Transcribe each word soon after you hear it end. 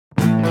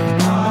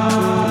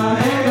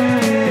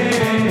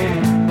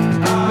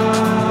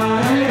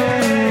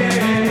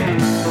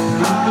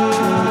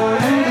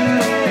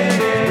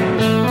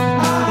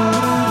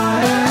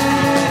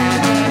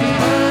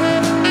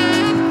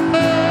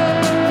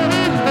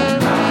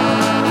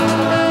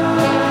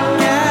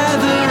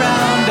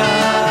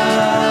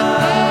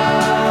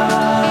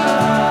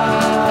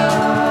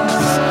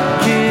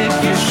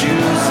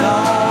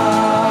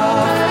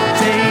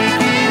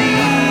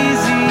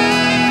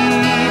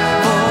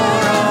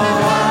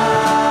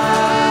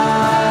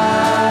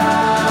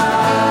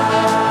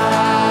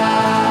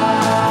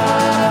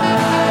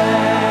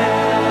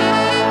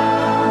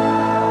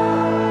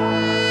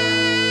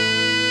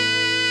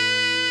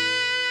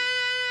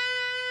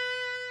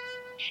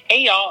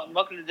all, and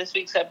welcome to this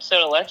week's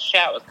episode of Let's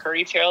Chat with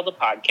Curry Terrell, the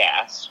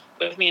podcast.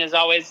 With me, as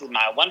always, is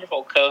my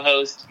wonderful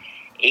co-host,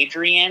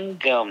 Adrian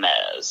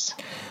Gomez.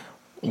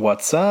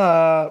 What's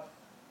up?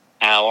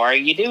 How are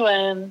you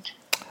doing?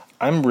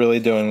 I'm really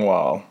doing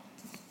well.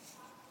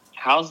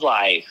 How's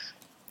life?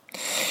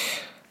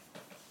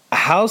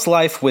 How's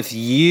life with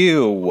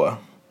you?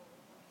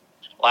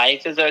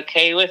 Life is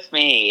okay with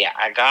me.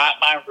 I got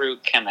my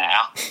root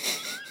canal.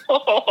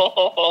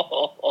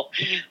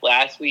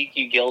 Last week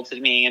you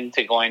guilted me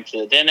into going to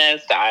the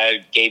dentist.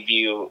 I gave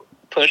you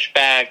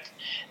pushback.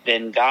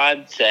 Then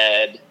God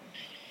said,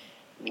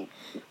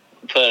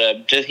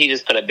 he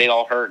just put a big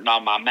old hurting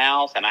on my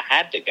mouth, and I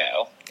had to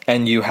go.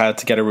 And you had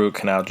to get a root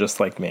canal just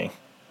like me.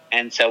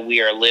 And so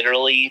we are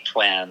literally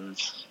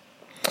twins.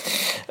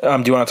 Do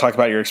you want to talk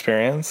about your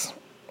experience?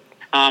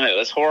 It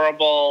was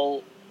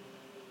horrible.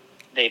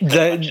 They put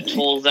a bunch of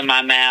tools in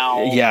my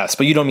mouth. Yes,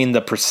 but you don't mean the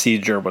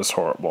procedure was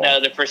horrible. No,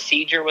 the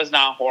procedure was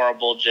not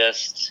horrible,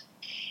 just...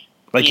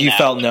 Like you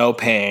felt no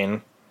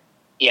pain.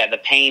 Yeah, the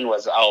pain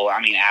was,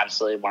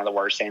 absolutely one of the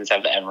worst things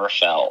I've ever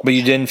felt. But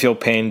you didn't feel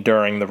pain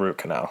during the root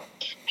canal?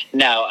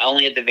 No,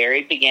 only at the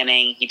very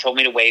beginning. He told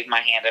me to wave my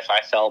hand if I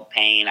felt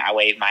pain. I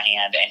waved my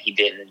hand, and he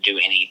didn't do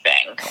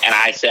anything. And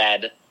I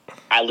said...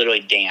 I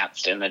literally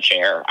danced in the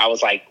chair. I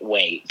was like,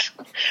 wait,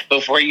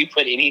 before you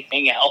put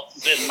anything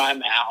else in my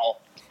mouth.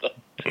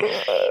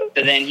 But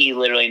then he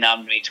literally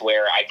numbed me to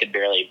where I could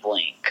barely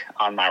blink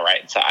on my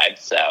right side.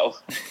 So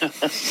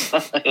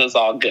it was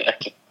all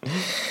good.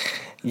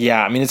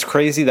 Yeah, I mean, it's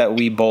crazy that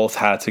we both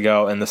had to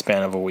go in the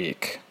span of a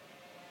week.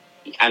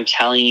 I'm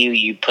telling you,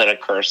 you put a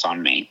curse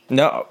on me.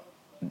 No,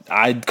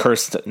 I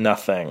cursed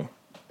nothing.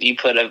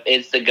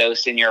 It's the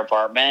ghost in your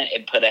apartment.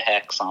 It put a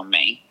hex on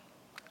me.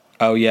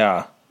 Oh,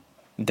 yeah.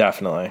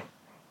 Definitely.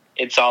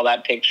 It saw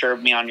that picture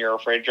of me on your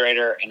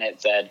refrigerator, and it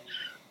said,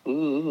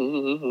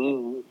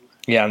 ooh.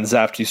 Yeah, and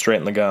zapped you straight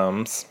in the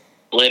gums.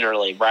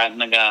 Literally, right in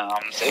the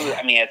gums.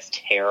 It's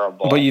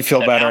terrible. But you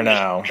feel better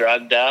now. I'm just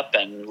drugged up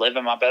and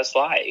living my best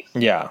life.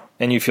 Yeah,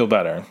 and you feel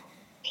better.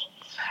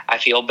 I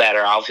feel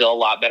better. I'll feel a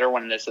lot better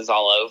when this is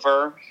all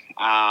over.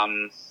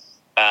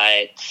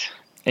 But...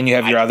 And you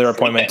have your other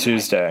appointment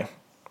Tuesday.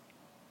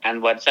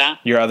 And what's that?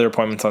 Your other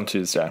appointment's on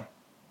Tuesday.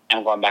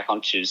 I'm going back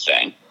on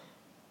Tuesday.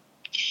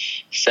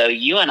 So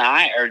you and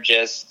I are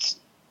just,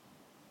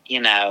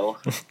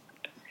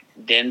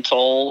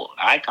 dental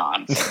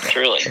icons,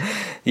 truly.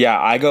 Yeah,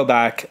 I go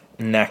back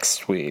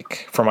next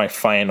week for my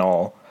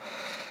final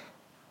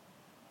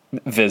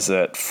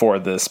visit for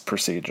this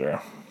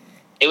procedure.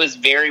 It was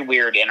very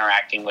weird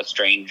interacting with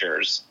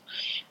strangers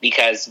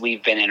because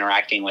we've been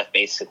interacting with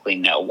basically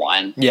no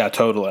one. Yeah,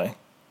 totally.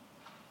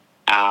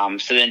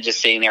 So then just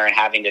sitting there and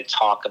having to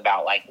talk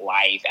about like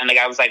life. And the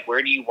guy was like,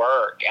 where do you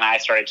work? And I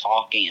started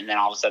talking. And then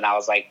all of a sudden I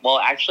was like, well,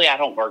 actually I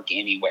don't work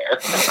anywhere.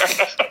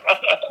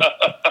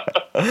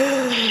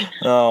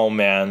 Oh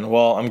man.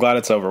 Well, I'm glad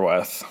it's over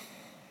with.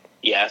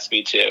 Yes,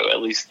 me too.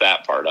 At least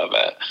that part of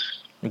it.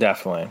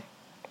 Definitely.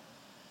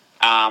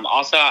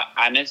 Also,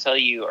 I meant to tell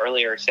you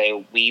earlier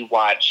today, we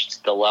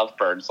watched The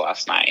Lovebirds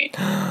last night.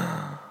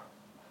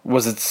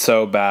 Was it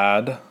so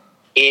bad?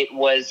 It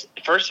was,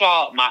 first of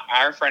all,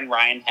 our friend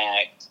Ryan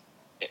Hecht,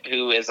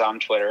 who is on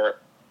Twitter,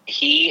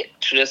 he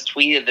just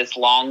tweeted this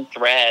long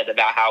thread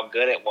about how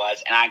good it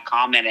was, and I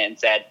commented and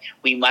said,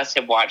 we must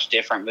have watched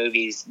different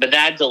movies, but then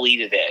I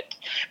deleted it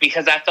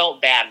because I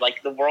felt bad.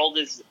 Like, the world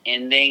is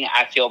ending,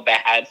 I feel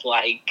bad,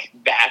 like,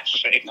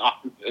 bashing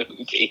on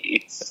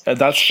movies.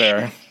 That's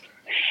fair.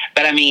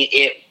 But,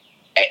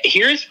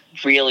 here's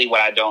really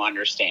what I don't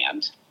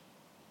understand.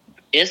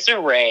 Issa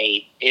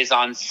Rae is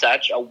on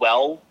such a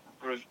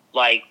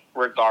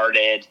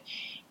regarded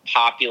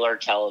popular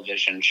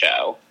television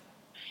show,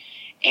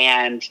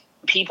 and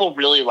people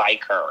really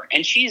like her,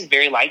 and she's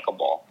very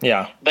likable.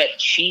 Yeah, but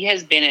she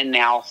has been in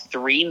now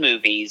 3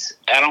 movies.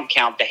 I don't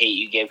count The Hate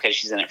You Give because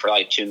she's in it for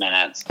like 2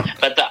 minutes,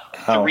 but the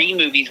 3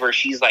 movies where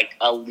she's like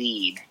a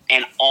lead,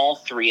 and all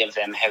 3 of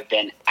them have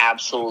been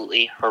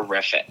absolutely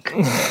horrific.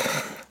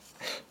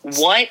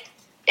 What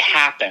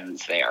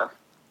happens there?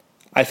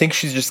 I think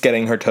she's just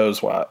getting her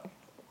toes wet.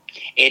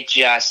 It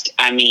just,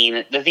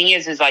 the thing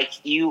is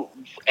like you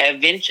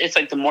eventually, it's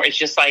like the more, it's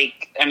just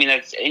like,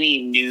 that's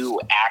any new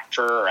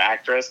actor or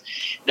actress,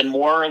 the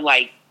more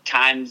like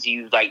times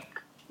you like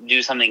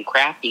do something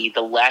crappy,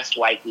 the less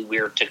likely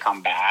we're to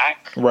come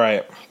back.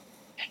 Right.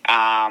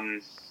 I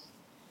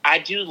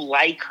do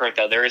like her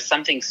though. There is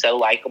something so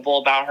likable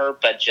about her,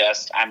 but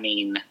just,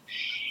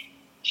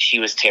 she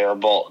was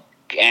terrible.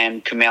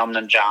 And Kumail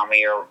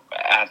Nanjiani, or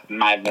I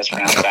might have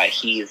mispronounced that,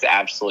 he's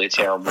absolutely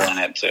terrible in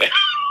it too.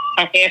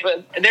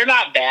 They're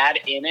not bad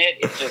in it.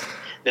 It's just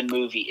the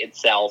movie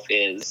itself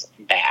is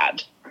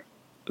bad.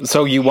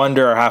 So you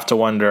have to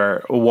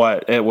wonder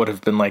what it would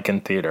have been like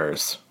in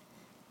theaters.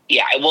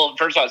 Yeah, well,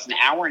 first of all, it's an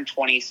hour and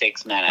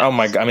 26 minutes. Oh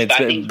my god!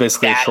 It's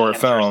basically a short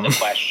film. The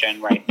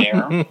question right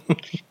there.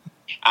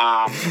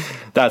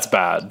 That's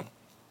bad.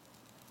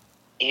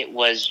 It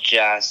was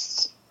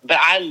just, but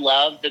I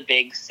love the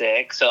Big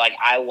Sick, so like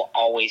I will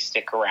always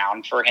stick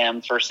around for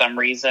him for some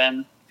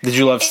reason. Did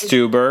you love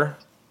Stuber?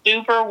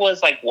 Stuber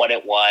was like what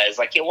it was.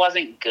 Like, it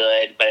wasn't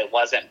good, but it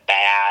wasn't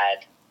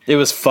bad. It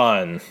was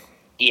fun.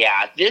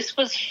 Yeah, this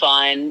was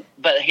fun,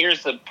 but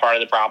here's the part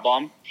of the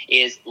problem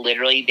is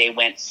literally they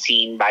went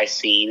scene by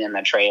scene in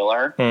the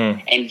trailer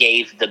and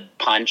gave the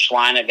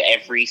punchline of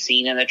every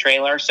scene in the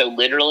trailer. So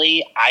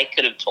literally, I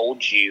could have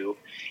told you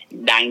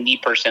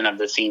 90% of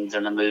the scenes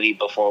in the movie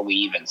before we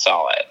even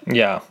saw it.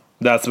 Yeah,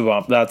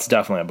 that's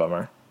definitely a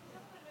bummer.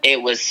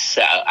 It was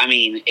so,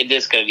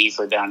 this could have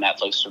easily been on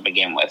Netflix to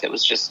begin with. It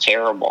was just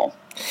terrible.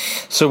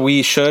 So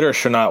we should or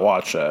should not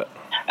watch it?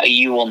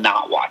 You will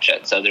not watch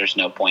it, so there's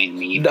no point in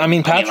me.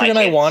 Patrick and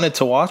I wanted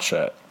to watch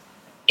it.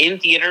 In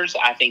theaters,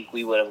 I think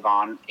we would have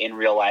gone. In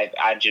real life,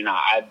 I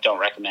don't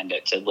recommend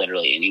it to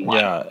literally anyone.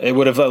 Yeah, it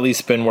would have at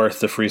least been worth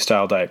the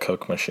Freestyle Diet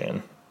Coke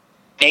machine.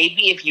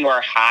 Maybe if you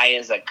are high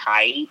as a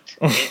kite,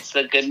 it's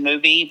a good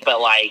movie.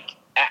 But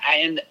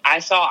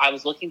I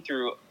was looking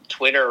through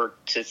Twitter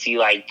to see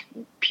like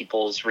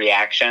people's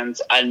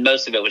reactions, and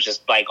most of it was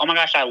just like, "Oh my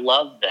gosh, I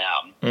love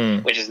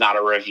them," which is not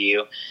a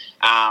review.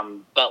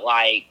 But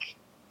like,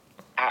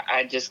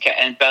 I just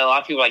can't. But a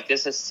lot of people are like,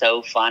 "This is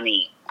so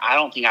funny." I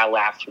don't think I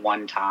laughed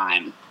one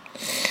time.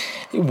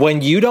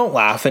 When you don't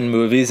laugh in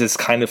movies, it's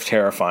kind of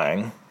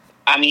terrifying.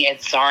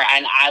 It's sorry,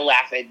 and I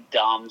laugh at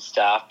dumb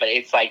stuff, but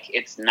it's like,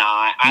 it's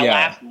not. I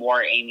laughed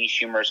more at Amy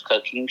Schumer's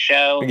cooking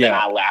show than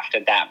I laughed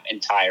at that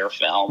entire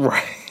film.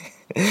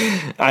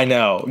 Right. I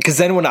know. Because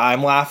then when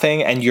I'm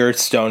laughing and you're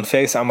stone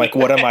faced, I'm like,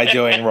 what am I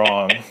doing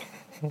wrong?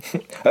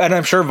 And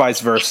I'm sure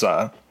vice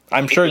versa.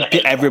 I'm sure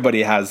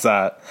everybody has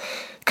that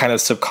kind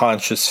of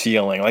subconscious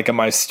feeling. Like, am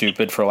I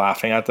stupid for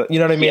laughing at that? You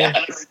know what I mean?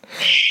 Yes.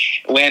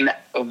 When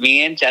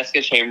me and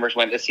Jessica Chambers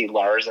went to see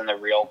Lars and the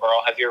Real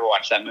Girl, have you ever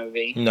watched that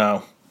movie?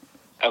 No.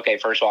 Okay,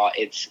 first of all,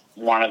 it's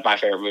one of my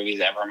favorite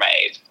movies ever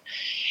made.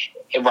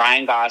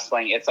 Ryan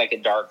Gosling, it's like a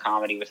dark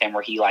comedy with him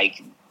where he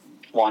like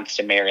wants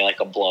to marry like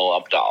a blow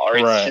up doll. Or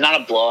she's not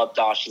a blow up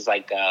doll, she's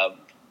like a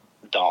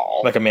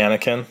doll. Like a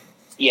mannequin?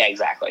 Yeah,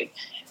 exactly.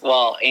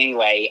 Well,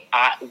 anyway,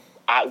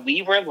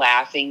 we were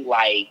laughing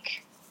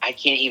like, I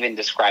can't even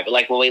describe it.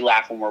 Like, when we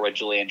laugh when we're with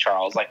Julia and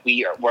Charles, like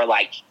we're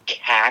like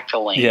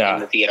cackling in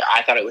the theater.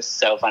 I thought it was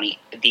so funny.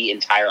 The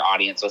entire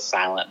audience was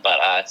silent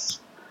but us.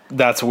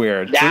 That's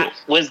weird. That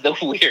was the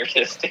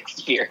weirdest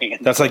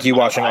experience. That's like you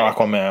watching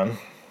Aquaman.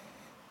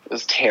 It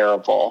was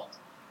terrible.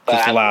 But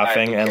just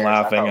laughing and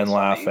laughing and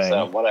laughing. Funny,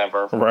 so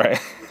whatever. Right.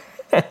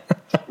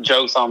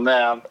 Jokes on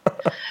them.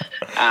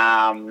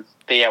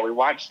 But yeah, we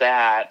watched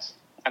that.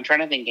 I'm trying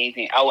to think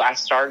anything. Oh, I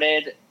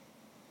started...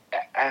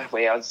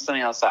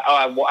 something else.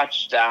 I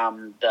watched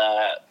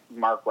the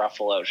Mark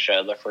Ruffalo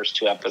show, the first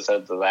 2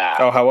 episodes of that.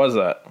 Oh, how was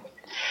that?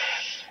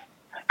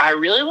 I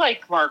really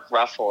like Mark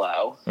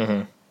Ruffalo.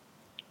 Mm-hmm.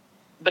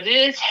 But it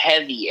is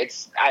heavy.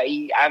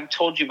 I've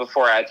told you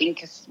before, I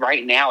think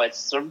right now it's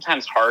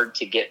sometimes hard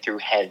to get through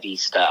heavy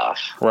stuff.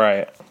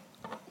 Right.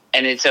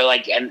 And it's so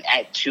like, and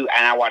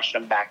I watched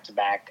them back to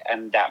back,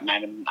 and that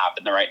might have not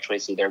been the right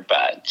choice either,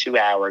 but 2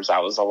 hours, I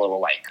was a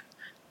little like,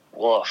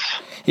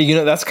 woof.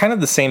 Yeah, that's kind of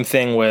the same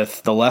thing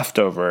with The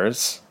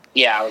Leftovers.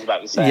 Yeah, I was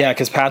about to say. Yeah,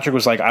 because Patrick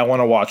was like, I want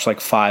to watch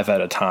like 5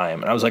 at a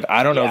time. And I was like,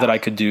 I don't know that I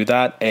could do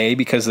that. A,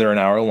 because they're an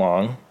hour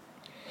long.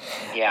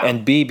 Yeah.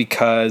 And B,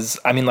 because,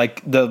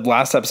 like, the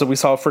last episode we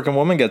saw a freaking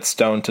woman get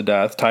stoned to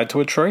death, tied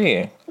to a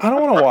tree. I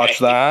don't want to watch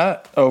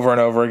that over and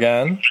over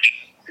again.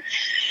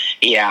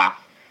 Yeah.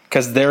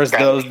 Because there's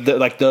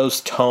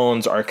those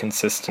tones are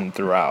consistent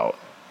throughout.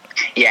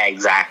 Yeah,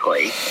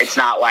 exactly. It's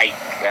not like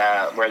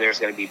where there's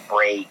going to be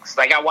breaks.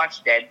 Like, I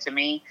watched Dead to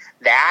Me.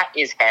 That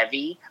is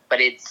heavy,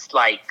 but it's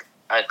like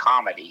a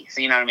comedy.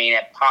 So, you know what I mean?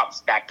 It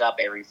pops back up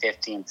every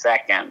 15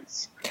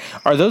 seconds.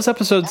 Are those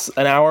episodes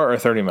an hour or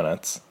 30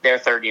 minutes? They're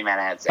 30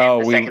 minutes.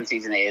 And the second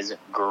season is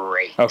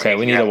great. Okay,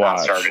 we need to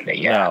watch. Started it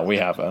yet. No, we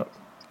haven't.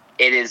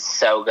 It is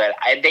so good.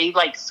 They,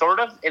 like, sort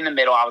of in the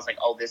middle, I was like,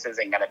 oh, this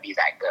isn't going to be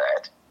that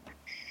good.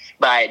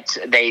 But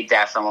they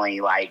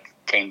definitely, like,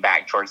 came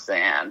back towards the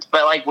end.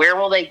 But, like, where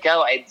will they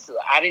go? I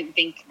didn't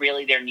think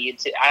really there needed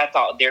to. I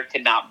thought there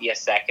could not be a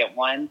second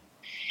one.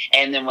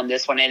 And then when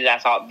this one ended, I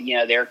thought,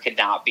 there could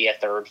not be a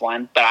third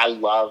one. But I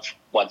love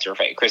what's her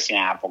face, Christina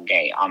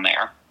Applegate on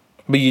there.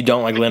 But you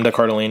don't like Linda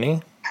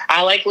Cardellini?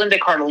 I like Linda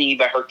Cardellini,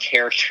 but her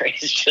character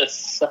is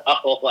just so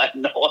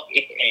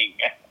annoying.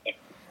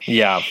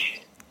 Yeah.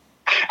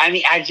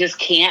 I just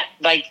can't,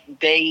 like,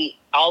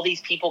 all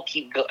these people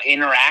keep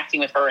interacting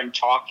with her and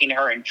talking to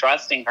her and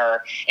trusting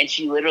her, and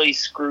she literally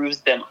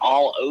screws them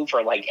all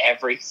over, like,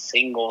 every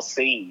single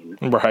scene.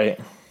 Right.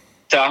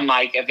 So I'm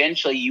like,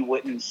 eventually you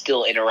wouldn't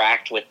still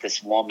interact with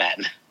this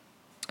woman.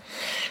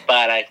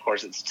 But, of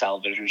course, it's a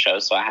television show,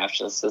 so I have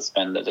to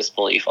suspend the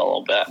disbelief a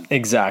little bit.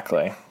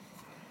 Exactly.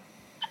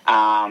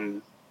 Yeah,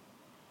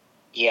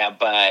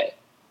 but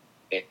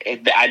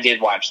I did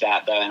watch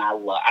that, though, and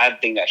I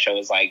think that show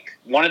is, like,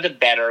 one of the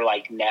better,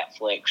 like,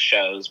 Netflix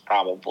shows,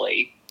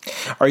 probably.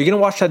 Are you going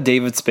to watch that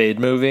David Spade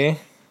movie?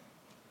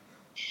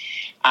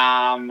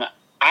 Well,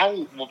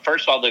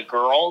 first of all, the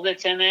girl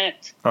that's in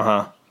it,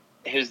 uh-huh,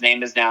 whose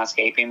name is now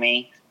escaping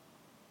me.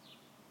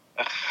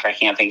 I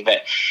can't think of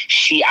it.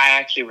 I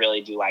actually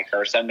really do like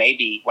her. So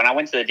maybe when I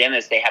went to the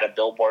dentist, they had a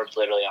billboard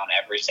literally on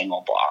every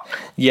single block.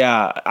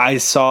 Yeah, I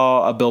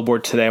saw a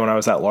billboard today when I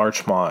was at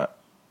Larchmont.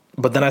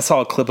 But then I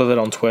saw a clip of it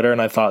on Twitter,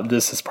 and I thought,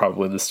 this is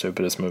probably the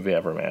stupidest movie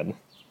ever made.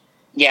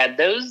 Yeah,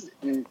 those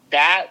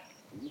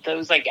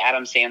like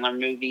Adam Sandler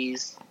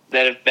movies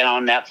that have been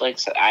on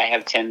Netflix, I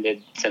have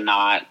tended to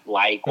not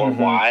like or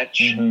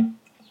watch.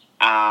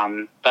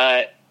 Mm-hmm.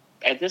 But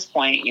at this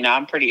point,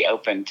 I'm pretty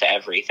open to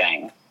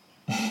everything.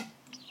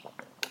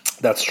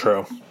 That's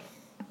true.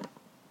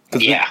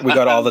 Because we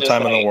got all the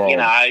time in the world.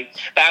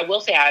 But I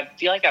will say, I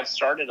feel like I've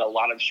started a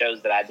lot of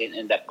shows that I didn't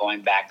end up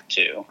going back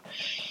to.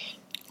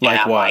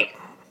 Like what?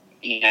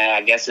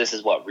 I guess this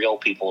is what real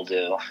people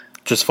do.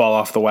 Just fall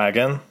off the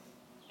wagon?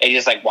 They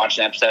just like watch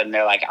an episode and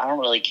they're like, I don't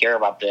really care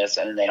about this,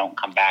 and then they don't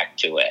come back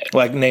to it.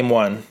 Like, name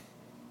one.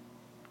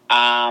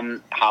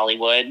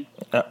 Hollywood.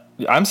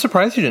 I'm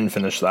surprised you didn't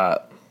finish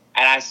that.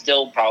 And I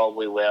still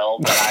probably will,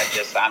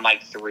 but I'm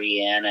like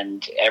 3 in,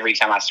 and every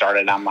time I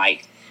started, I'm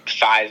like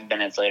 5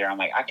 minutes later, I'm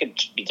like, I could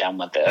be done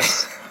with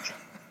this.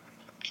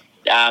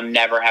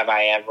 Never Have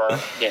I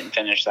Ever. Didn't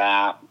finish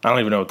that. I don't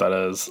even know what that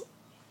is.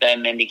 The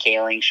Mindy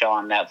Kaling show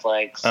on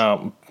Netflix.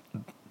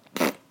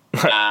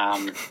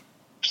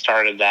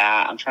 Started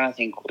that. I'm trying to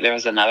think. There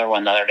was another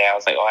one the other day. I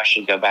was like, I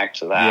should go back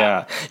to that.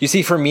 Yeah. You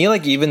see, for me,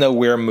 like, even though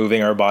we're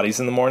moving our bodies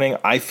in the morning,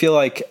 I feel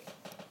like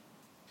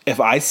if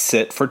I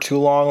sit for too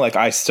long, like,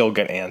 I still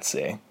get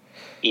antsy.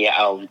 Yeah,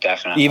 oh,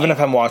 definitely. Even if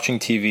I'm watching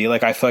TV,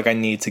 like, I feel like I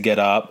need to get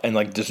up and,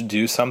 like, just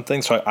do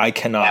something. So I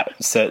cannot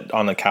sit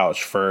on the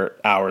couch for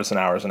hours and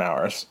hours and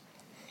hours.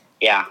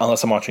 Yeah.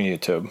 Unless I'm watching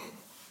YouTube.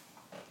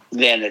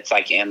 Then it's,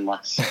 like,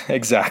 endless.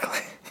 Exactly.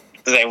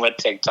 Same with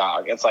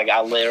TikTok. It's like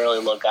I literally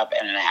look up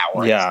in an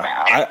hour.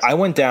 Yeah. I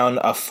went down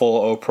a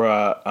full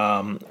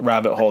Oprah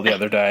rabbit hole the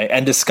other day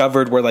and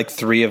discovered where, like,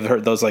 3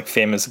 of those, like,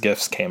 famous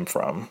gifs came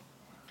from.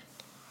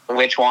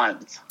 Which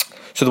ones?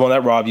 So the one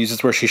that Rob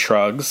uses where she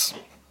shrugs.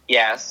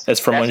 Yes. It's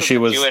from when she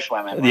was Jewish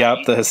women, right?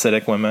 Yep, the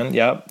Hasidic women.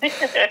 Yep.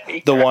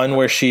 The one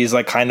where she's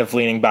like kind of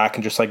leaning back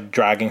and just like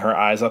dragging her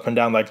eyes up and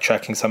down, like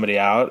checking somebody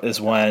out, is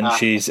when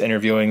she's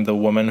interviewing the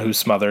woman who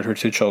smothered her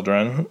 2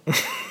 children.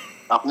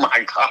 Oh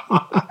my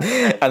god.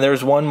 And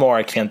there's one more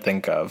I can't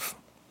think of.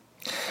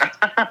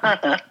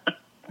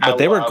 But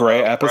they were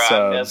great episodes.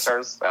 I miss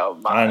her so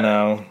much. I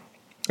know.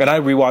 And I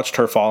rewatched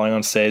her falling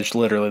on stage,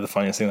 literally the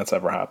funniest thing that's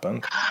ever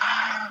happened.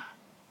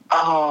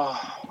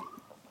 Oh.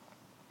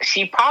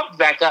 She popped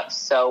back up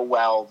so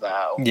well,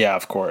 though. Yeah,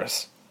 of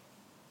course.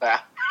 And,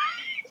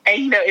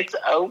 it's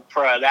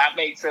Oprah. That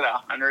makes it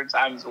 100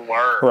 times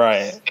worse.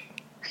 Right.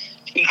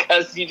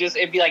 Because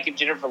it'd be like if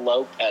Jennifer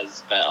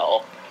Lopez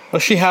fell. Well,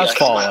 she has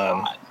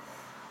fallen.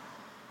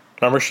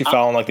 Remember she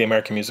fell on, like, the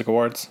American Music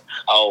Awards?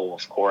 Oh,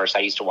 of course. I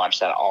used to watch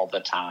that all the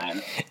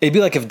time. It'd be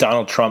like if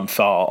Donald Trump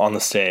fell on the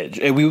stage.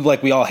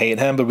 We all hate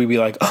him, but we'd be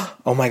like,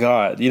 oh my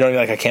God.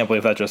 I can't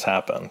believe that just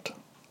happened.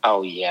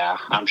 Oh, yeah.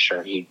 I'm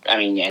sure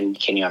and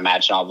can you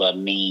imagine all the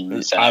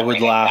memes? And I would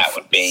laugh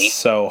that would be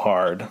so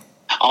hard.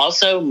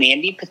 Also,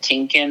 Mandy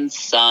Patinkin's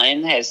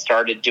son has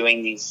started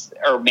doing these,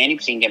 or Mandy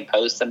Patinkin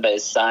posts them, but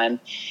his son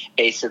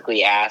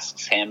basically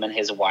asks him and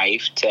his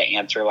wife to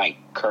answer, like,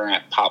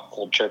 current pop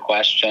culture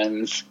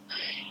questions.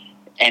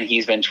 And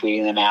he's been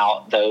tweeting them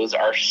out. Those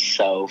are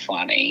so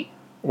funny.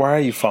 Why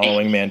are you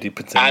following Mandy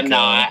Patinkin? I'm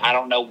not. I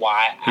don't know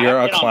why. You're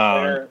a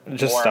clown.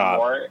 Just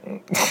stop.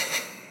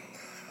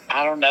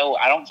 I don't know.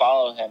 I don't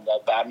follow him,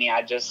 though. But,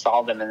 I just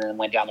saw them and then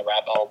went down the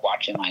rabbit hole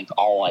watching, like,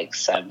 all,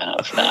 7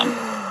 of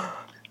them.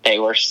 They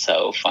were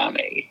so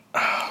funny.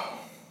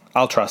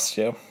 I'll trust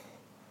you.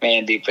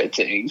 Mandy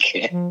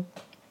Patinkin.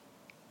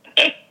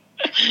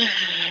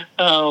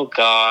 Oh,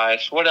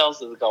 gosh. What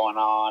else is going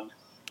on?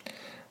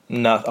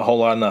 A whole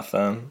lot of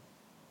nothing.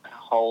 A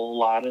whole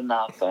lot of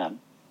nothing.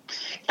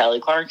 Kelly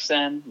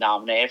Clarkson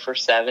nominated for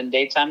 7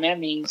 Daytime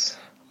Emmys.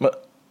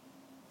 But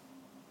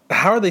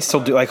how are they still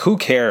doing? Like, who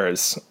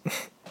cares?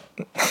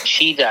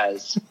 She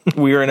does.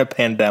 We're in a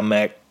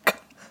pandemic.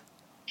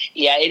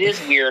 Yeah, it is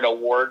weird.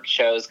 Award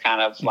shows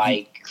kind of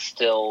like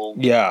still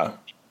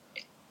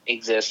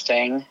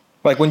existing.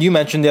 Like when you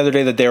mentioned the other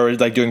day that they were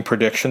like doing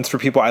predictions for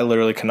people, I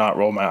literally could not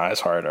roll my eyes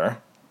harder.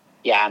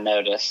 Yeah, I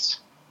noticed.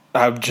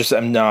 I just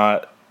am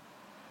not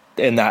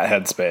in that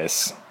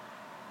headspace.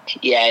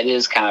 Yeah, it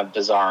is kind of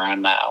bizarre. I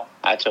know.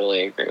 I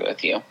totally agree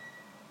with you.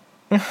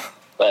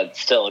 But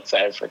still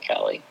excited for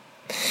Kelly.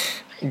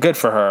 Good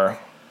for her.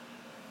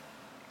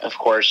 Of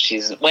course,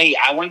 she's... Wait,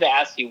 I wanted to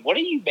ask you, what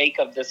do you make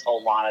of this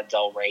whole Lana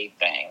Del Rey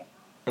thing?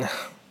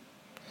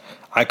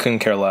 I couldn't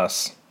care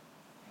less.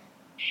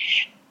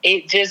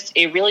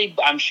 It really,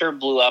 I'm sure,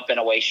 blew up in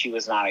a way she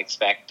was not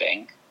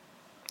expecting.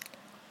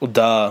 Well,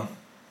 duh.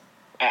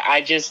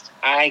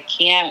 I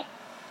can't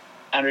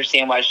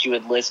understand why she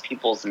would list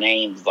people's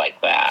names like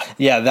that.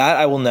 Yeah, that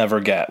I will never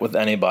get with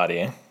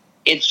anybody.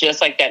 It's just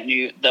like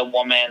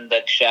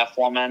the chef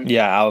woman.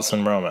 Yeah,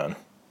 Allison Roman.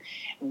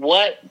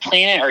 what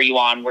planet are you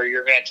on where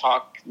you're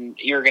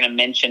going to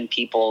mention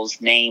people's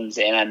names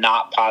in a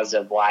not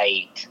positive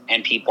light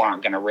and people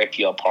aren't going to rip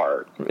you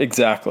apart?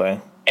 Exactly.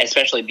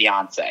 Especially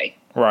Beyonce.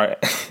 Right.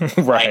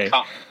 Right.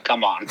 Like,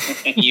 come on.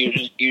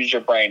 use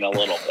your brain a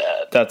little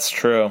bit. That's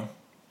true.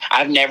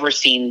 I've never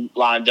seen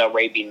Lana Del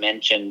Rey be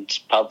mentioned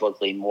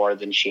publicly more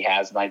than she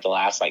has in like the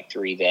last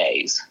 3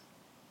 days.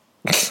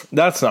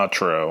 That's not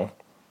true.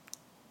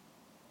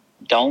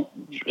 Don't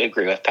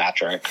agree with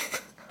Patrick.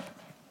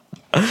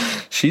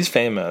 She's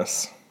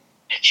famous.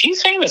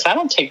 She's famous. I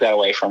don't take that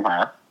away from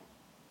her.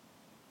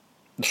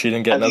 She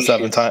didn't get no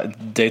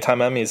daytime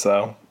Emmys,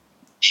 though.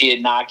 She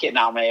did not get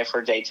nominated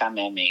for daytime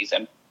Emmys,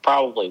 and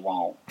probably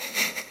won't.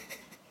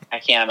 I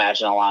can't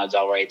imagine a Lana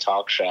Del Rey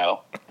talk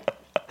show.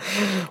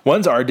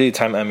 When's our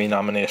daytime Emmy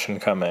nomination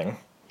coming?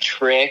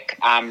 Trick,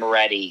 I'm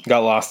ready.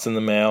 Got lost in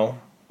the mail.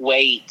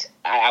 Wait,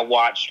 I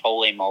watched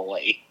Holy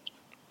Moly.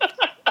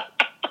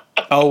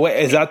 Oh,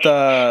 wait, is that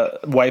the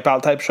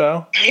Wipeout type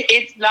show?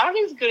 It's not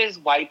as good as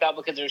Wipeout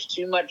because there's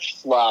too much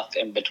fluff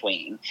in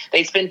between.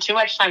 They spend too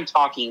much time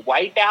talking.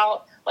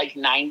 Wipeout,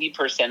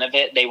 90% of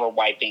it, they were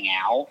wiping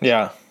out.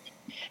 Yeah.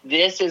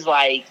 This is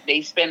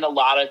they spend a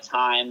lot of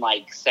time,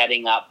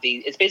 setting up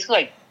these. It's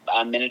basically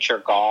like miniature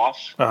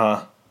golf.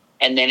 Uh-huh.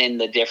 And then in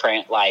the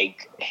different,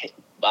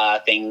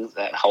 things,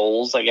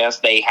 holes, I guess,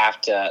 they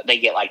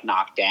get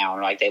knocked down,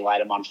 or they light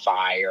them on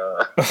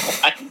fire.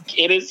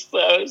 It is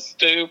so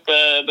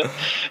stupid,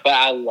 but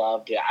I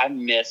loved it. I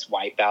miss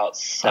Wipeout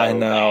so I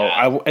know.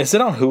 bad. Is it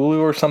on Hulu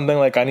or something?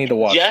 I need to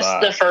watch just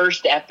that. The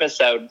first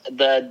episode.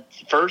 The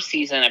first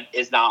season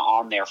is not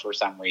on there for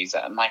some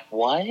reason. I'm like,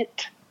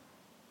 what?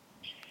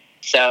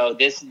 So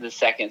this is the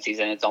second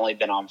season. It's only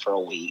been on for a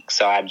week,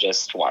 so I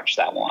just watched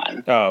that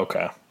one. Oh,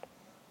 okay.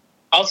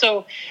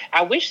 Also,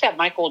 I wish that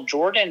Michael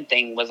Jordan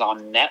thing was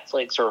on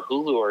Netflix or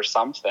Hulu or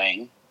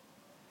something.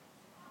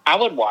 I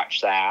would watch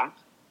that.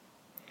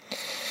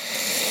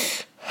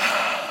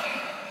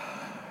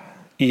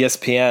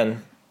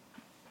 ESPN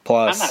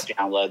Plus. I'm not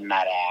downloading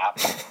that app.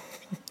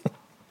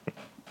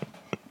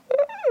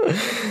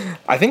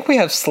 I think we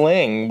have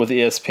Sling with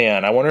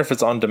ESPN. I wonder if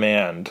it's on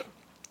demand.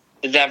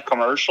 Does it have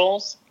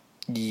commercials?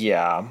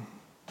 Yeah.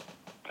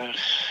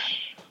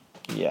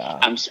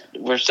 Yeah.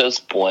 We're so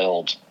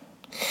spoiled.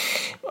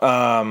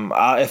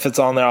 If it's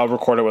on there, I'll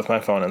record it with my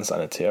phone and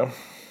send it to you.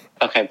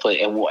 Okay,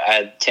 please.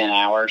 Add 10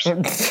 hours.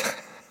 Can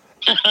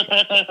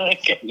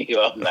you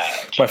own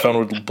that? My phone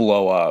would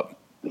blow up.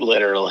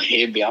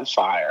 Literally, it'd be on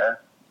fire.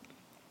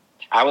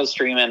 I was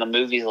streaming the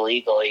movies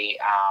illegally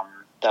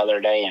the other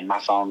day, and my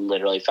phone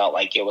literally felt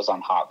like it was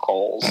on hot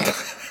coals.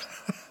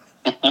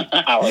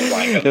 I was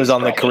like, it was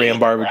on the Korean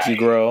barbecue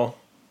grill.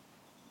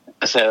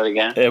 Say that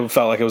again. It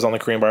felt like it was on the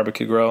Korean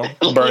barbecue grill,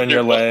 burning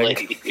your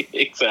leg.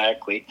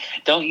 Exactly.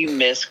 Don't you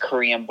miss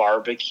Korean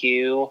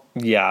barbecue?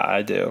 Yeah,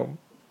 I do.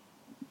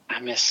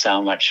 I miss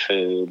so much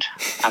food.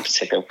 I'm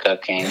sick of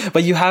cooking.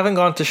 But you haven't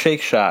gone to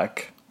Shake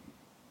Shack.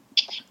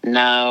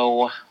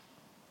 No.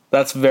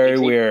 That's very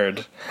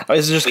weird.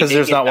 Is it just because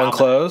there's not one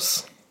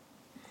close?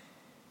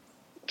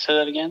 Say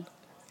that again.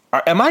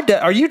 Am I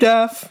deaf? Are you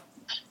deaf?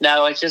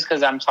 No, it's just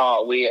because I'm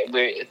tall.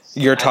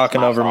 You're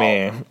talking over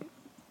me.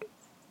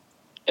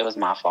 It was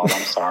my fault.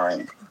 I'm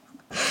sorry.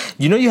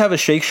 You know you have a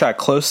Shake Shack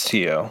close to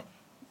you.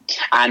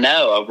 I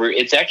know.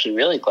 It's actually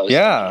really close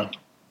to me.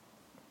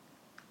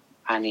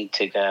 I need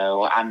to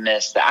go. I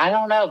miss that. I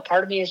don't know.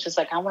 Part of me is just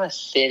I want to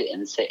sit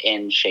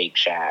in Shake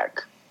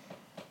Shack.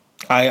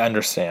 I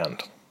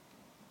understand.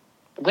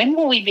 When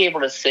will we be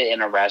able to sit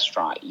in a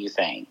restaurant, you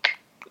think?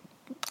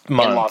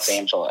 Months. In Los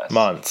Angeles.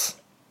 Months.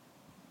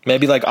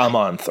 Maybe a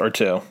month or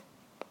two.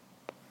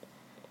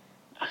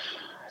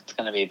 It's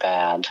going to be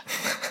bad.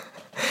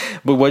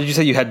 But what did you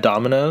say? You had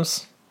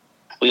Domino's?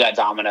 We got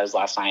Domino's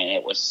last night, and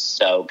it was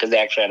because they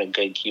actually had a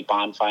good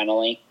coupon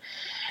finally.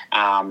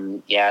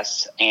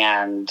 Yes,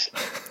 and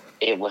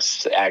it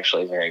was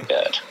actually very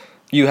good.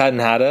 You hadn't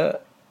had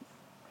it?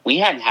 We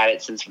hadn't had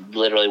it since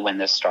literally when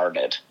this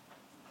started.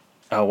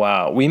 Oh,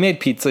 wow. We made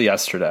pizza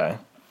yesterday.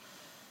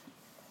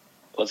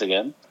 Was it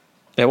good?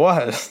 It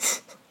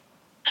was.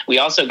 We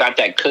also got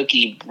that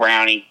cookie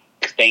brownie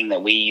thing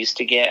that we used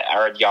to get,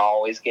 or y'all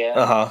always get.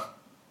 Uh-huh.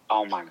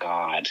 Oh, my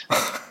God.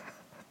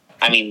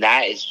 I mean,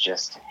 that is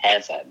just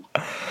heaven.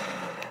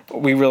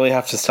 We really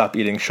have to stop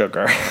eating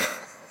sugar.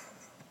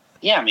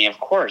 Yeah, I mean, of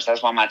course.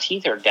 That's why my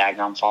teeth are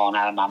daggone falling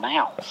out of my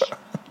mouth.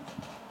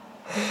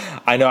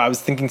 I know. I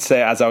was thinking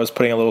today, as I was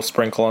putting a little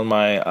sprinkle on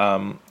my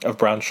of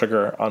brown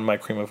sugar on my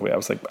cream of wheat, I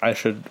was like, I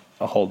should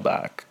hold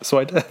back. So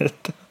I did.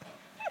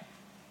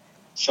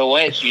 So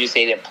what? You just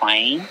ate it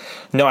plain?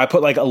 No, I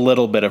put a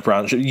little bit of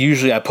brown sugar.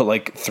 Usually I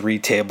put 3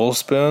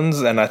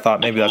 tablespoons, and I thought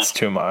maybe that's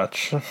too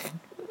much.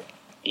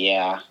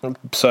 Yeah.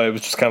 So it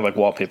was just kind of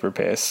wallpaper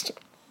paste.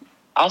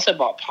 I also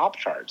bought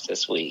Pop-Tarts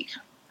this week.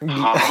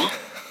 Huh?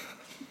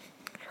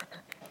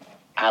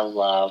 I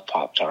love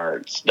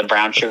Pop-Tarts. The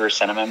brown sugar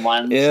cinnamon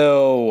ones.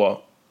 Ew.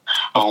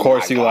 Of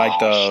course you like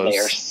those. They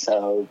are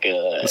so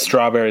good. The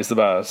strawberry's the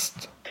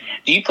best.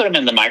 Do you put them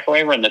in the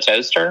microwave or in the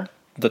toaster?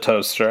 The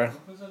toaster.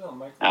 Put it on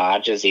microwave. I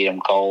just eat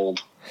them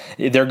cold.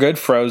 They're good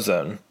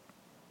frozen.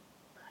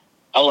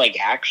 Oh, like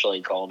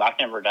actually cold? I've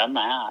never done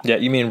that. Yeah,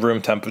 you mean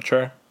room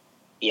temperature?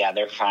 Yeah,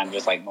 they're fine,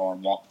 just like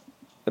normal.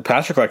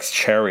 Patrick likes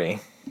cherry.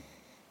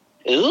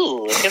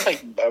 Ooh, it tastes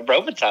like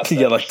Robitussin.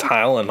 Yeah, like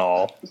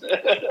Tylenol.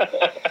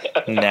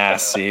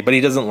 Nasty. But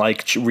he doesn't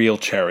like real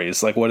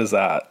cherries. Like, what is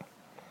that?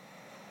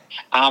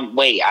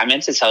 Wait, I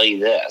meant to tell you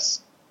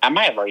this. I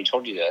might have already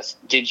told you this.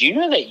 Did you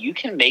know that you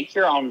can make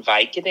your own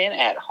Vicodin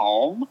at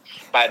home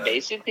by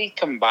basically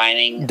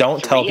combining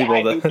Don't tell people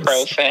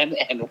ibuprofen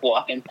and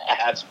 1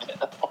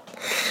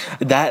 Advil?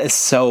 That is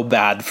so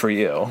bad for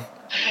you.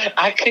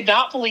 I could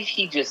not believe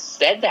he just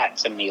said that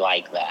to me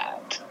like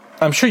that.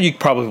 I'm sure you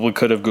probably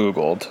could have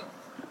Googled.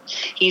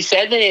 He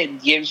said that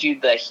it gives you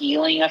the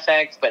healing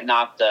effect, but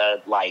not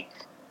the, like,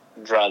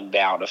 drugged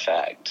out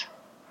effect.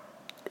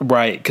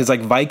 Right, because,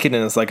 like,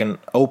 Vicodin is like an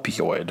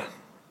opioid.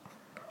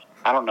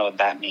 I don't know what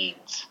that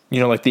means.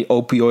 You know, like the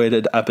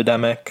opioid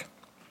epidemic?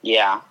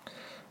 Yeah.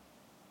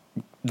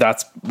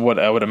 That's what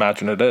I would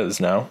imagine it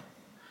is, no?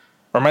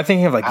 Or am I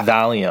thinking of, like,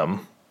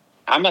 Valium?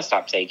 I must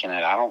stop taking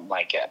it. I don't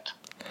like it.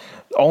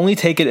 Only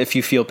take it if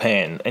you feel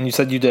pain. And you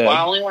said you did. Well,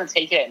 I only want to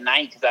take it at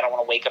night because I don't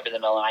want to wake up in the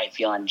middle of the night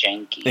feeling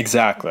janky.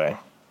 Exactly.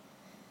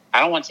 I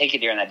don't want to take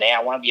it during the day.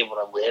 I want to be able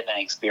to live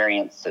and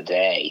experience the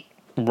day.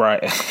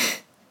 Right.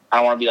 I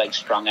don't want to be, like,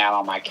 strung out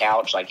on my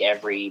couch like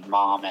every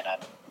mom in a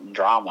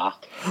drama.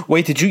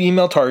 Wait, did you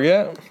email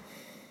Target?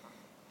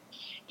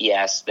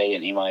 Yes, they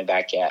didn't email me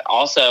back yet.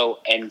 Also,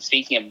 and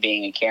speaking of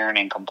being a Karen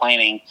and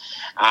complaining,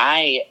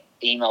 I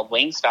emailed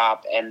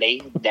Wingstop and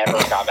they never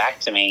got back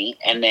to me.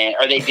 And then,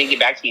 or they did get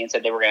back to me and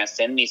said they were going to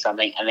send me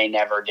something, and they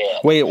never did.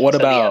 Wait, what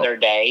about the other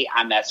day?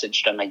 I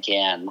messaged them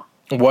again.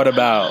 What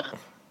about?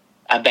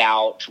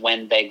 About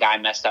when the guy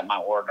messed up my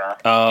order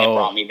and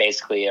brought me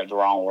basically the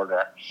wrong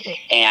order.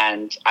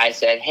 And I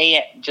said,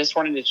 hey, just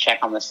wanted to check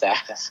on the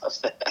status of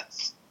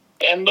this.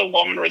 And the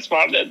woman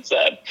responded and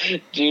said,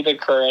 due to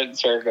current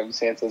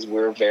circumstances,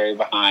 we're very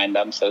behind.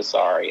 I'm so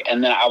sorry.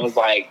 And then I was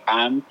like,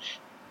 I'm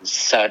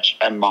such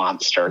a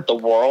monster. The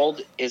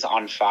world is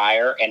on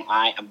fire, and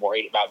I am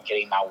worried about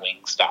getting my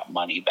Wingstop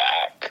money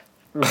back.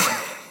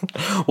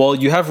 Well,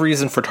 you have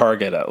reason for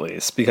Target, at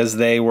least, because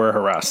they were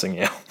harassing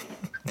you.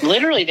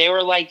 Literally, they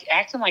were like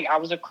acting like I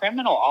was a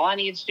criminal. All I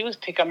needed to do was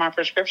pick up my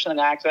prescription,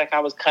 and I acted like I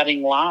was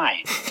cutting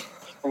lines.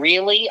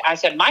 Really? I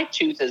said, my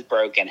tooth is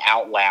broken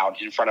out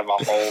loud in front of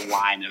a whole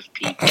line of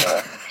people.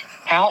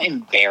 How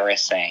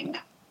embarrassing.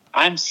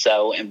 I'm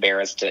so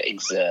embarrassed to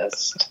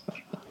exist.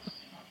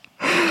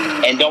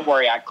 And don't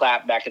worry, I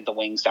clapped back at the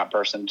Wingstop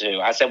person, too.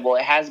 I said, well,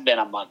 it has been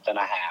a month and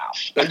a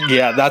half.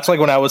 Yeah, that's like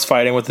when I was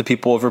fighting with the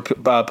people over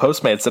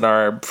Postmates in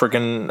our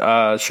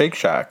freaking Shake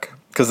Shack.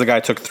 Because the guy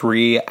took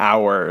 3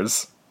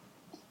 hours.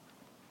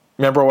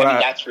 Remember what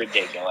that's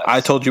ridiculous.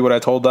 I told you what I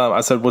told them.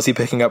 I said, was he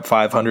picking up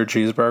 500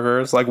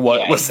 cheeseburgers? Like,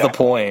 what was the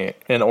point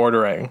in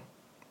ordering?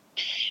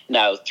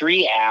 No,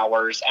 3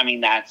 hours. I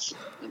mean, that's,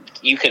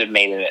 you could have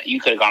made it.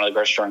 You could have gone to the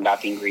grocery store and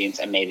got the ingredients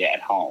and made it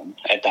at home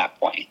at that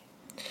point.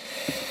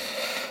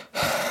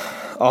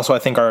 Also, I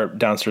think our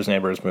downstairs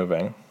neighbor is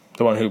moving.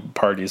 The one who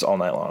parties all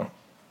night long.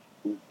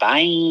 Bye.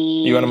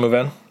 You want to move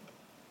in?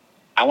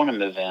 I want to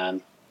move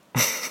in.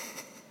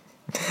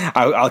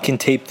 I can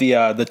tape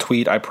the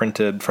tweet I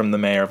printed from the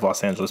mayor of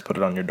Los Angeles, put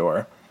it on your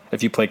door,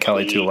 if you play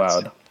Kelly too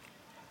loud.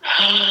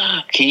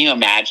 Can you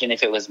imagine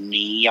if it was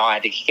me y'all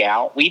had to kick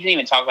out? We didn't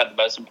even talk about the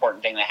most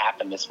important thing that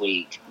happened this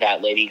week,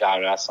 that Lady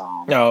Gaga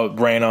song. Oh,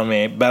 Rain on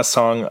Me. Best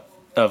song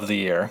of the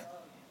year.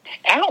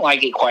 I don't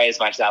like it quite as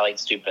much as I like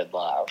Stupid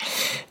Love.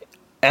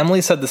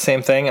 Emily said the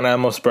same thing, and I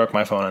almost broke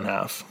my phone in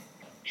half.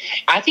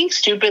 I think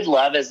Stupid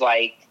Love is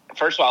like,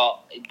 first of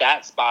all,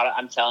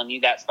 I'm telling you,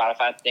 that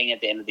Spotify thing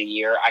at the end of the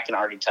year, I can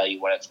already tell you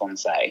what it's going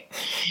to say.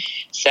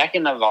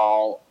 Second of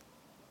all,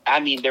 I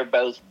mean, they're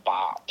both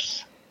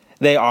bops.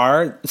 They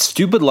are.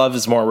 Stupid Love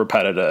is more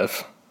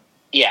repetitive.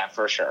 Yeah,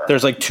 for sure.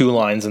 There's like 2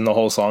 lines in the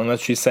whole song that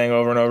she's saying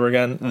over and over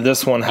again.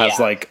 This one has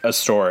like a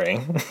story.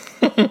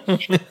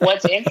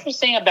 What's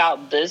interesting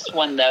about this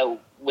one, though,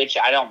 which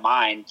I don't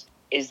mind,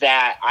 is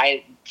that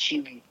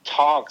she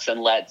talks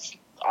and lets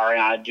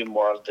Ariana do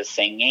more of the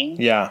singing.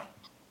 Yeah.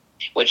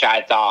 Which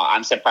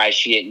I'm surprised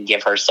she didn't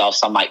give herself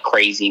some like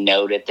crazy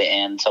note at the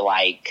end to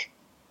like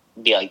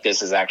be like,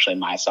 this is actually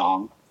my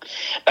song.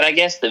 But I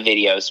guess the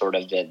video sort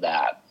of did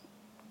that.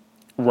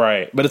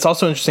 Right. But it's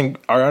also interesting,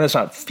 Ariana's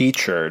not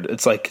featured.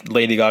 It's like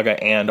Lady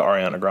Gaga and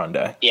Ariana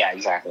Grande. Yeah,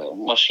 exactly.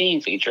 Well, she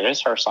ain't featured.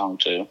 It's her song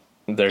too.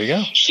 There you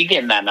go. She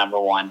getting that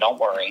 #1. Don't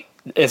worry.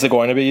 Is it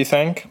going to be, you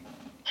think?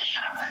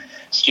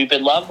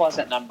 Stupid Love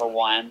wasn't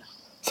 #1.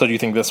 So do you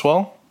think this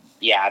will?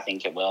 Yeah, I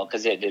think it will,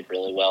 because it did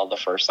really well the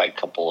first like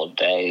couple of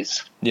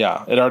days.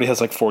 Yeah, it already has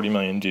like 40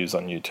 million views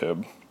on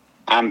YouTube.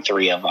 I'm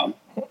 3 of them.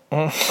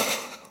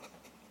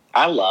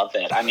 I love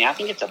it. I mean, I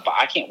think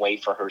I can't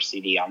wait for her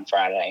CD on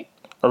Friday.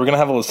 Are we going to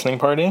have a listening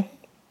party?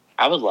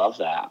 I would love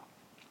that.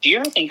 Do you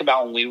ever think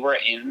about when we were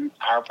in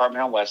our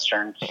apartment on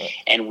Western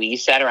and we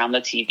sat around the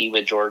TV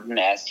with Jordan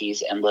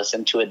Estes and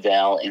listened to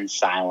Adele in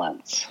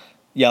silence?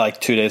 Yeah,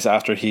 like 2 days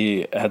after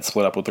he had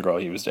split up with the girl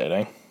he was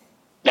dating.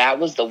 That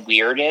was the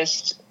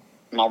weirdest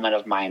moment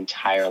of my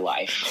entire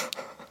life.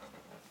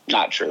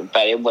 Not true,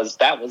 but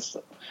that was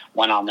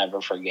one I'll never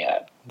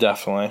forget.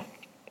 Definitely.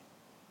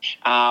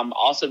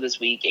 Also this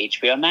week,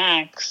 HBO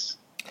Max.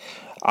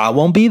 I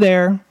won't be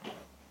there.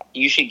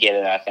 You should get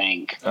it, I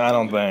think. I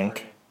don't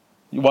think.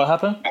 What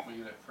happened? We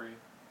get it free.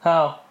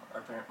 How?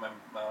 Our parent, my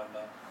mom and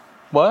dad.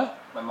 What?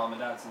 My mom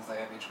and dad, since they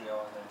have HBO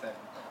on their thing.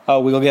 Oh,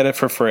 we'll get it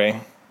for free.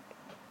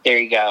 There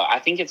you go. I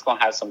think it's going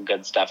to have some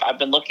good stuff. I've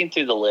been looking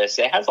through the list.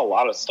 It has a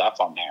lot of stuff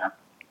on there.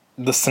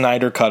 The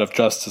Snyder Cut of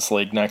Justice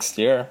League next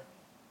year.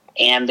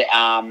 And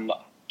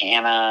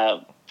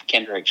Anna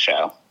Kendrick's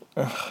show.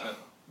 You're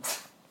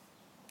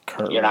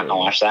not going to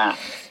watch that?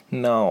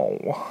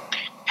 No.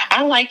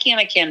 I like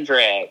Anna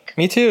Kendrick.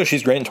 Me too.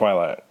 She's great in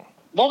Twilight.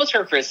 What was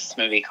her Christmas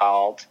movie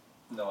called?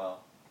 Noelle.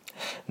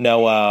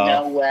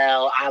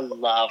 I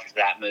loved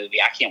that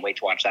movie. I can't wait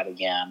to watch that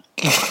again.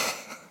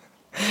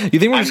 You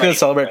think we're just going to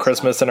celebrate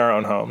Christmas in our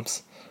own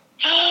homes?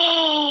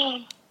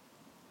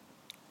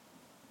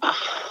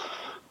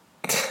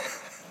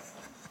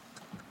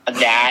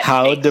 That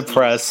How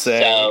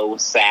depressing. So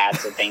sad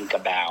to think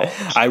about.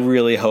 I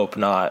really hope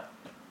not.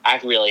 I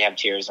really have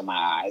tears in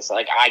my eyes.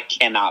 Like, I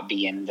cannot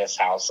be in this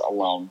house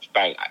alone.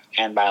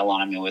 And by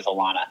alone, I mean with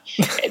Alana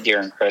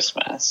during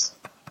Christmas.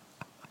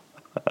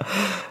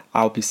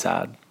 I'll be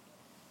sad.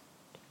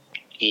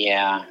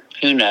 Yeah.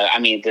 Who knows? I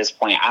mean, at this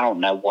point, I don't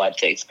know what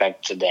to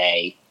expect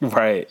today.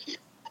 Right.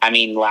 I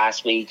mean,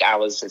 last week I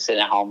was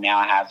sitting at home. Now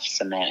I have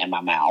cement in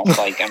my mouth.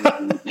 Like, I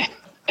mean,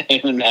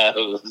 who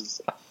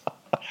knows?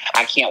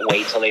 I can't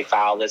wait till they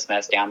file this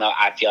mess down, though.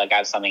 I feel like I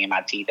have something in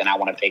my teeth, and I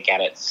want to pick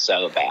at it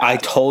so bad. I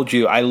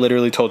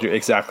literally told you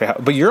exactly how.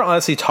 But you're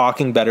honestly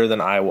talking better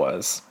than I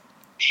was.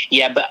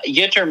 Yeah, but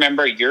you have to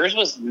remember, yours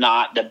was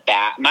not the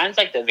back. Mine's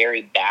like the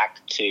very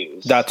back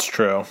tooth. That's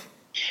true.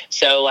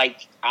 So,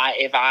 like,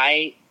 if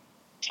I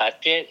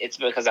touch it, it's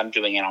because I'm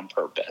doing it on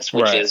purpose,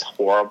 which is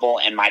horrible,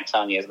 and my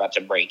tongue is about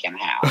to break in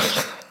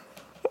half.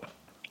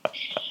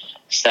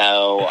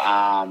 So,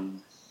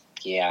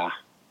 yeah.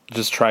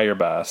 Just try your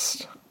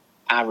best.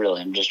 I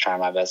really am just trying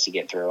my best to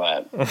get through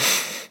it.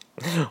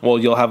 Well,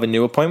 you'll have a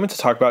new appointment to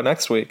talk about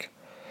next week.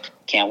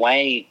 Can't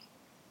wait.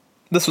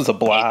 This was a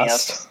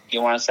blast.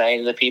 You want to say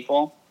to the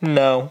people?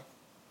 No.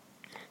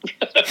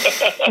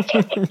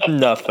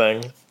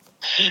 Nothing.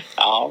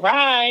 All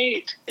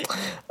right.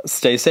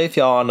 Stay safe,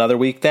 y'all. Another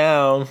week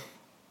down.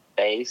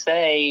 Stay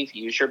safe.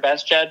 Use your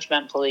best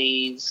judgment,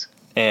 please.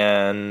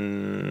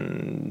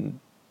 And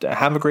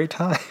have a great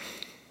time.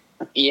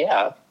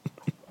 Yeah.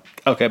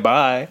 Okay,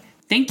 bye.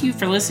 Thank you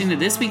for listening to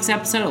this week's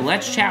episode of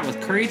Let's Chat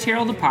with Curry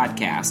Terrell, the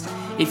podcast.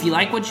 If you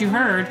like what you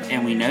heard,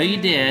 and we know you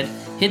did,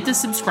 hit the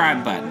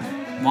subscribe button.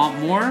 Want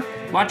more?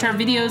 Watch our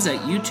videos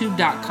at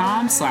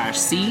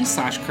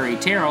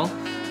youtube.com/c/CurryTerrell.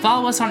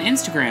 Follow us on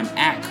Instagram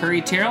at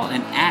Curry Terrell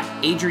and at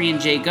Adrian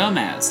J.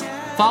 Gomez.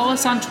 Follow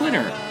us on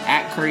Twitter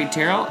at Curry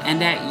Terrell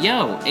and at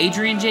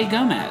Adrian J.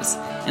 Gomez.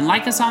 And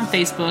like us on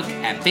Facebook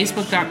at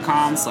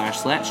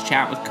facebook.com/Let's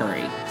Chat with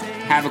Curry.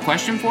 Have a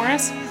question for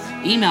us?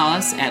 Email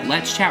us at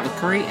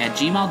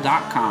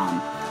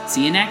letschatwithcurry@gmail.com.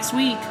 See you next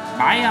week.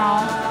 Bye,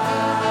 y'all.